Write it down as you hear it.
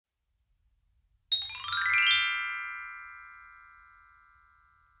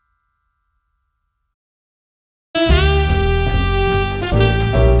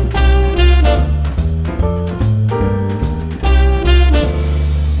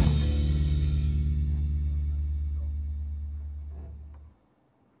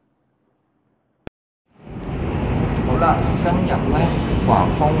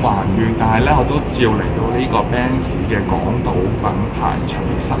照嚟到呢個 Benz 嘅港島品牌陳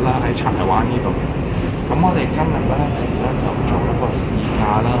列室啦，喺柴灣呢度。咁我哋今日咧就做一個試駕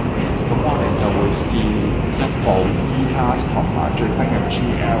啦。咁我哋就會試一部 E-Class 同埋最新嘅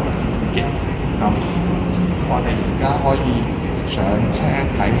GL 嘅。咁我哋而家可以上車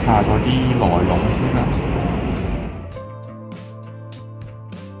睇下嗰啲內容先啦。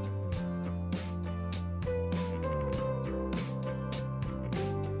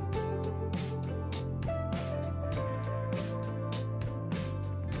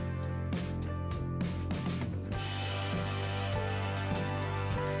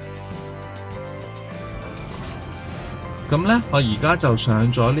咁咧，我而家就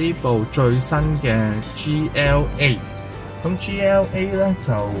上咗呢部最新嘅 GLA。咁 GLA 咧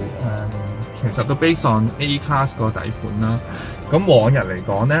就其實都 based on A-Class 個底盤啦。咁往日嚟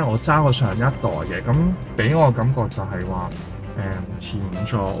講咧，我揸過上一代嘅，咁俾我感覺就係話前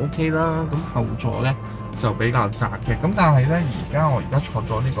座 OK 啦，咁後座咧就比較窄嘅。咁但係咧，我而家坐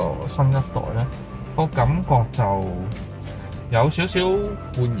咗呢個新一代咧，個感覺就有少少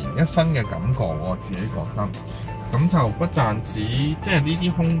煥然一新嘅感覺，我自己覺得。咁就不但止，即係呢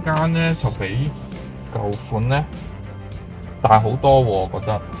啲空間咧，就比舊款咧大好多喎，我覺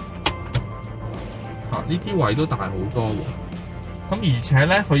得。呢啲位都大好多喎。咁而且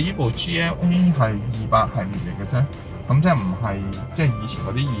咧，佢呢部 GLA 係200系列嚟嘅啫，咁即係唔係即係以前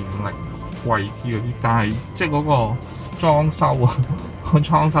嗰啲250貴啲嗰啲，但係即係嗰個裝修啊，個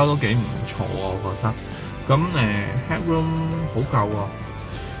裝修都幾唔錯啊，我覺得。咁headroom 好夠啊。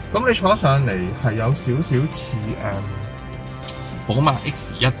咁你坐上嚟係有少少似寶馬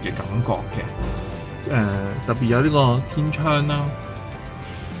X1 嘅感覺嘅，特別有呢個天窗啦，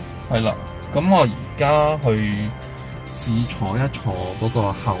係啦。咁我而家去試坐一坐嗰個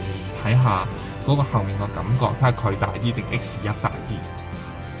後面，睇下嗰個後面個感覺，睇下佢大啲定 X1 大啲。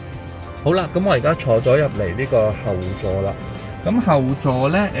好啦，咁我而家坐咗入嚟呢個後座啦。咁後座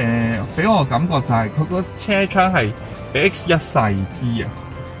咧，俾我感覺就係佢個車窗係比 X1 細啲啊。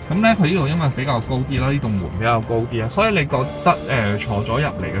咁咧，佢呢度因為比較高啲啦，呢度門比較高啲啊，所以你覺得坐咗入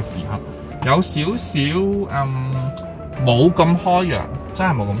嚟嘅時候有少少冇咁開揚，真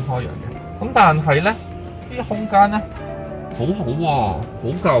係冇咁開揚嘅。咁但係咧，呢啲空間咧好好喎，好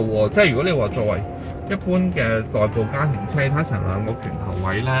夠喎。即係如果你話作為一般嘅代步家庭車，睇成兩個拳頭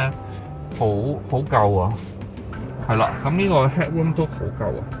位咧，好夠啊。係啦，咁呢個 headroom 都好夠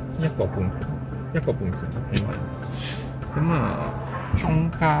啊，一個半拳起碼。咁啊〜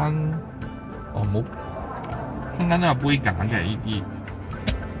中間冇，中間都有杯架嘅呢啲。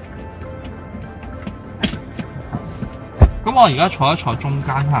咁我而家坐一坐中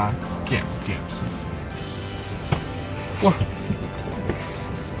間下，夾唔夾先？哇，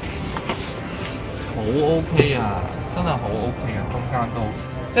好 OK 啊，真係好 OK 啊！中間都，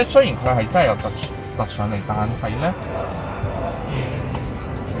即係雖然佢係真係有突上嚟，但係咧，其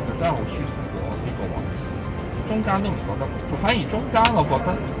實真係好舒適嘅呢個位。中間都唔覺得，反而中間我覺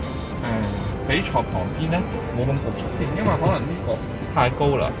得比坐旁邊咧冇咁局促添，因為可能呢個太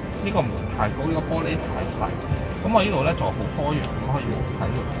高啦，呢個門太高，呢個玻璃太細。咁我呢度咧就好開揚，可以睇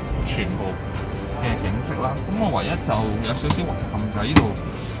到全部嘅景色啦。咁我唯一就有少少遺憾就係呢度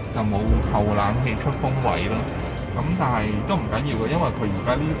就冇後冷氣出風位咯。咁但係都唔緊要嘅，因為佢而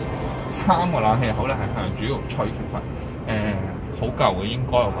家呢3個冷氣口咧係向主要吹，其實好舊嘅應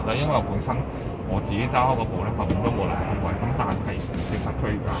該我覺得，因為我本身。我自己揸開嗰部咧，後面都冇冷氣位，咁但係其實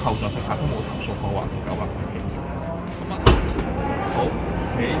佢後座乘客都冇投訴過話有冷氣。咁啊，好，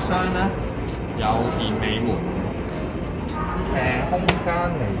尾箱咧有電尾門，空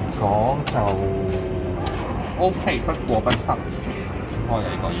間嚟講就 OK， 不過不失。開嘅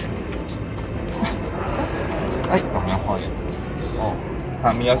呢個嘢，咁樣開嘅。哦，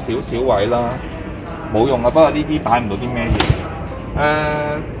下面有少少位啦，冇用啊，不過呢啲擺唔到啲咩嘢。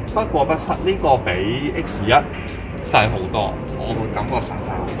不過不失，呢個比 X1 細好多，我會感覺上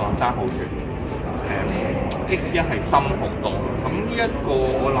細好多，爭好遠。X1 係深好多，咁呢一個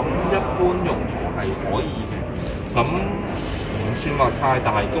我諗一般用途係可以嘅，咁唔算話太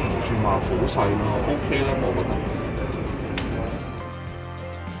大，都唔算話好細咯 ，OK 啦，我覺得。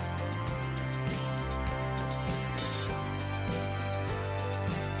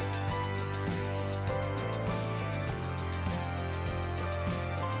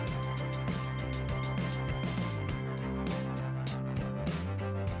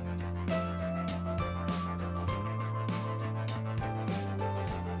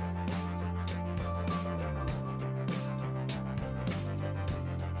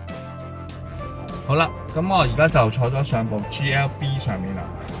好啦，咁我而家就坐咗上部 GLB 上面啦。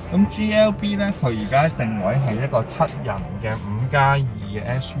咁 GLB 咧，佢而家定位係一個7人嘅5+2嘅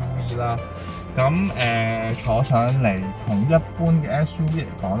SUV 啦。咁坐上嚟同一般嘅 SUV 嚟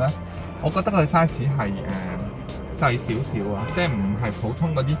講咧，我覺得佢 size 係細少少啊，即係唔係普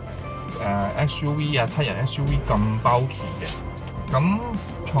通嗰啲SUV 啊7人 SUV 咁 bulky 嘅。咁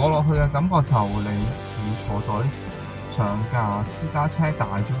坐落去嘅感覺就你似坐咗上架私家車大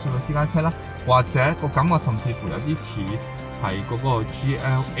少少嘅私家車啦，或者個感覺甚至乎有啲似係嗰個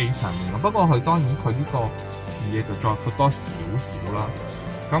GLA 上面嘅。不過佢當然佢呢個視野就再闊多少少啦。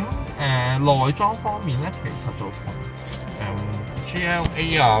咁內裝方面咧，其實就同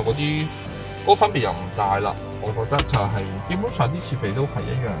GLA 啊嗰啲嗰分別又唔大啦。我覺得就係基本上啲設備都係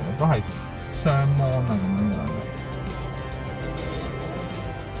一樣嘅，都係雙 mon 啊咁樣嘅。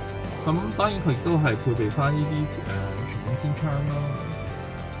咁當然佢亦都係配備翻呢啲全景天窗啦。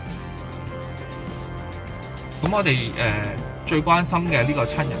咁我哋最關心嘅呢個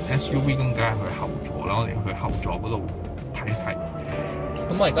7人 SUV 咁梗係去後座啦，我哋去後座嗰度睇睇。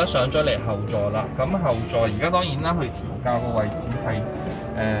咁我而家上咗嚟後座啦，咁後座而家當然啦，佢調校個位置係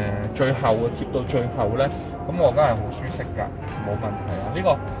最後嘅，貼到最後咧，咁我梗係好舒適㗎，冇問題啊！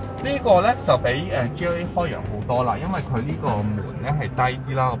呢個咧就比GLA 開揚好多啦，因為佢呢個門咧係低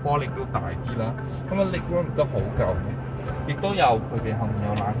啲啦，個玻璃都大啲啦，咁個 legroom 都好夠，亦都有佢哋後面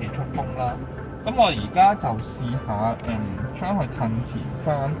有冷氣出風啦。咁我而家就試下將佢褪前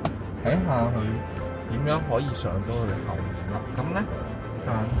翻，睇下佢點樣可以上到去後面啦。咁咧，但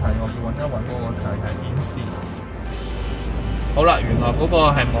係我要揾一揾嗰個掣係顯示。好啦，原來嗰個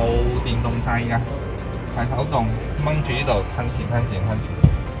係冇電動掣嘅，係手動掹住呢度褪前褪前褪前。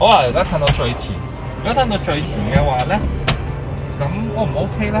好啦，而家褪到最前。如果褪到最前嘅話咧，咁 O 唔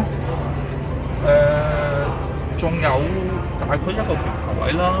OK 咧？仲有大概一個平台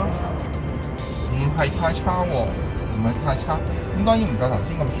位啦，唔係太差喎，唔係太差。咁當然唔夠頭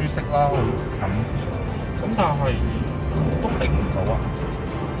先咁舒適啦，會近啲。咁但係都頂唔到啊，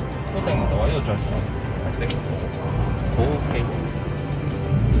都頂唔到啊！呢度再上係頂唔到，好 OK。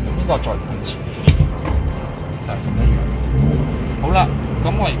咁呢個再褪前啲，就係咁樣樣。好啦。咁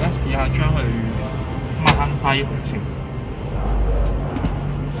我而家試下將佢掹低佢先，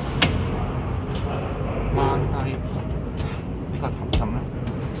掹低呢個頭枕咧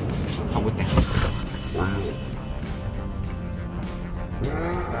就會定。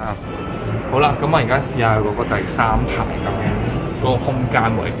好啦，咁我而家試下嗰個第三排咁樣，嗰個空間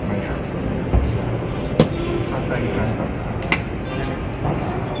會係點樣？掹低呢張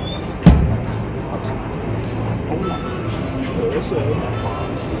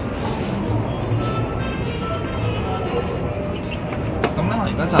咁咧，我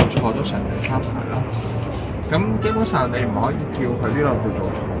而家就坐咗上第三排啦。咁基本上你唔可以叫佢呢度叫做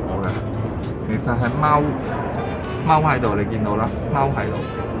坐嘅，其實係踎喺度，你見到啦，踎喺度。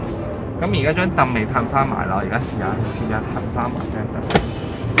咁而家張凳未褪翻埋啦，而家試下褪翻埋張凳。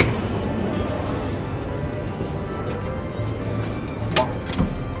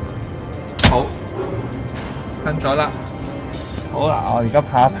好，褪咗啦。好啦，我而家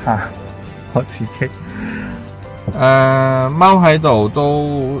拍一拍我自己，踎喺度都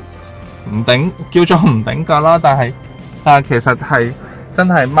唔頂，叫做唔頂格啦。但係其實係真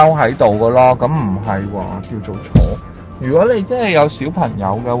係踎喺度嘅咯，咁唔係話叫做坐。如果你真係有小朋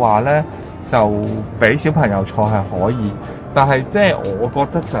友嘅話咧，就俾小朋友坐係可以，但係即係我覺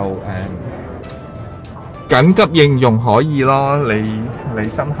得就緊急應用可以咯。你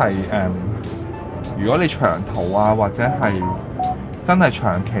真係如果你長途啊，或者係真係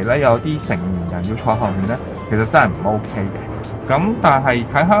長期咧，有啲成年人要坐後面咧，其實真係唔 OK 嘅。咁但係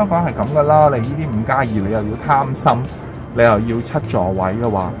喺香港係咁噶啦，你呢啲5+2你又要貪心，你又要7座位嘅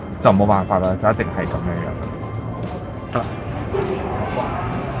話，就冇辦法啦，就一定係咁樣樣。得。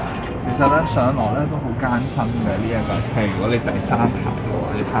其實咧上落咧都好艱辛嘅呢一架車，如果你第三排嘅話，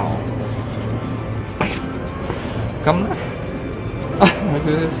你睇我。咁咧，佢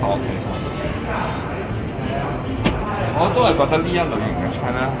啲鎖其實。我都係覺得呢一類型嘅車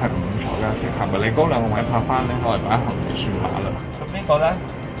咧係唔錯嘅，適合嘅。你嗰兩個位拍翻咧，可以擺喺後面算碼啦。咁呢個咧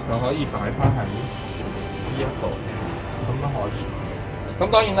就可以擺翻喺呢一度，咁樣可以。咁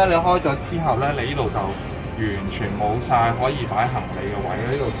當然咧，你開咗之後咧，你呢度就完全冇晒可以擺行李嘅位。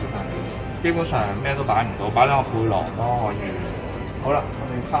呢度其實基本上咩都擺唔到，擺兩個背囊都可以。好啦，我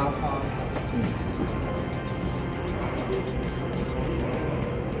哋翻先。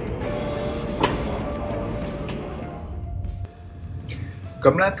咁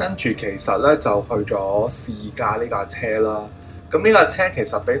咧，跟住其實咧就去咗試駕呢架車啦。咁呢架車其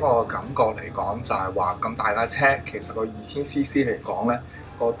實俾我嘅感覺嚟講，就係話咁大架車，其實個2000cc 嚟講咧，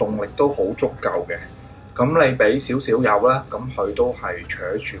個動力都好足夠嘅。咁你俾少少油啦，咁佢都係扯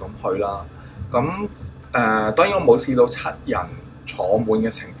住咁去啦。咁當然我冇試到7人坐滿嘅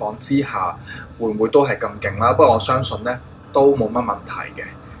情況之下，會唔會都係咁勁啦？不過我相信咧都冇乜問題嘅。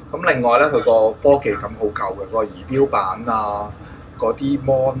咁另外咧，佢個科技感好夠嘅，個儀表板啊，嗰啲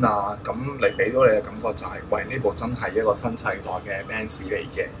mon 啊，咁你俾到你嘅感覺就係、是，喂，呢部真係一個新世代嘅 Benz 嚟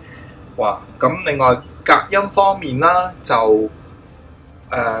嘅。哇！咁另外隔音方面啦，就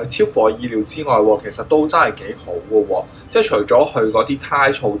超乎我意料之外喎，其實都真係幾好嘅喎。即係除咗佢嗰啲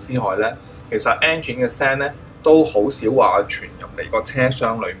胎噪之外咧，其實 engine 嘅聲咧都好少話傳入嚟個車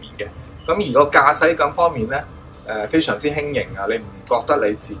廂裡面嘅。咁而個駕駛感方面咧，非常之輕盈啊！你唔覺得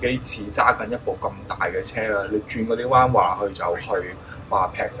你自己似揸緊一部咁大嘅車啦？你轉嗰啲彎話去就去，話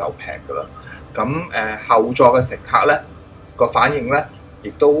劈就劈噶啦。咁後座嘅乘客咧個反應咧，亦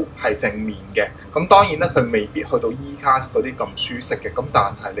都係正面嘅。咁當然咧，佢未必去到 E-Class 嗰啲咁舒適嘅。咁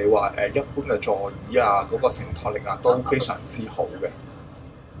但係你話一般嘅座椅啊，嗰個承托力啊都非常之好嘅。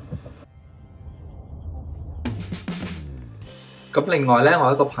咁另外咧，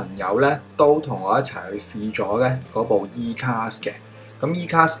我一個朋友咧都同我一齊去試咗咧嗰部 E-Class 嘅。咁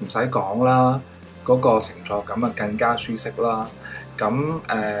E-Class 唔使講啦，嗰個乘坐感啊更加舒適啦。咁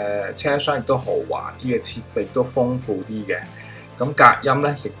車廂亦都豪華啲嘅設備都豐富啲嘅。咁隔音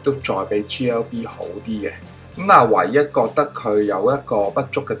咧亦都再比 GLB 好啲嘅。咁但係唯一覺得佢有一個不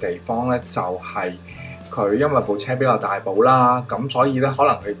足嘅地方咧，就係佢因為部車比較大部啦，咁所以咧可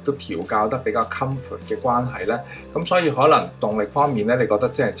能佢都調校得比較 comfort 嘅關係咧，咁所以可能動力方面咧，你覺得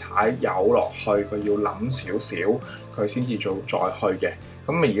即係踩油落去，佢要諗少少，佢先至再去嘅。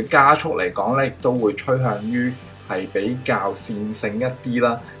咁而加速嚟講咧，亦都會趨向於係比較線性一啲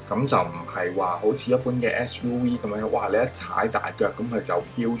啦。咁就唔係話好似一般嘅 SUV 咁樣，哇！你一踩大腳咁佢就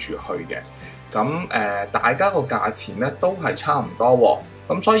飆住去嘅。咁大家個價錢咧都係差唔多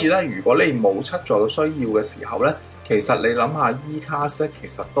喎。咁所以咧，如果你冇7座嘅需要嘅時候咧，其實你諗下 E-Class 咧，其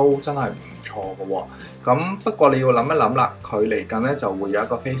實都真係唔錯嘅喎。咁不過你要諗一諗啦，佢嚟緊咧就會有一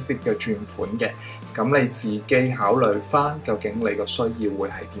個 facelift 嘅轉款嘅，咁你自己考慮翻究竟你個需要會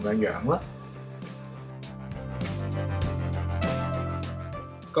係點樣樣啦。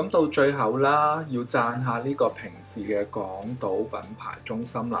咁到最後啦，要讚下呢個平治嘅港島品牌中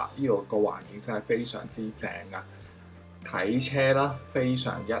心啦，呢度個環境真係非常之正啊！睇車啦，非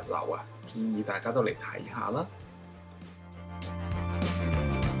常一流啊！建議大家都嚟睇下啦。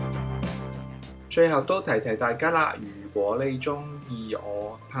最後都提提大家啦，如果你中意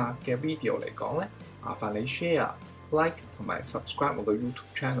我拍嘅 video 嚟講咧，麻煩你 share、like 同埋 subscribe 我個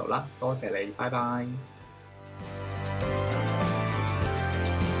YouTube channel 啦，多謝你，拜拜。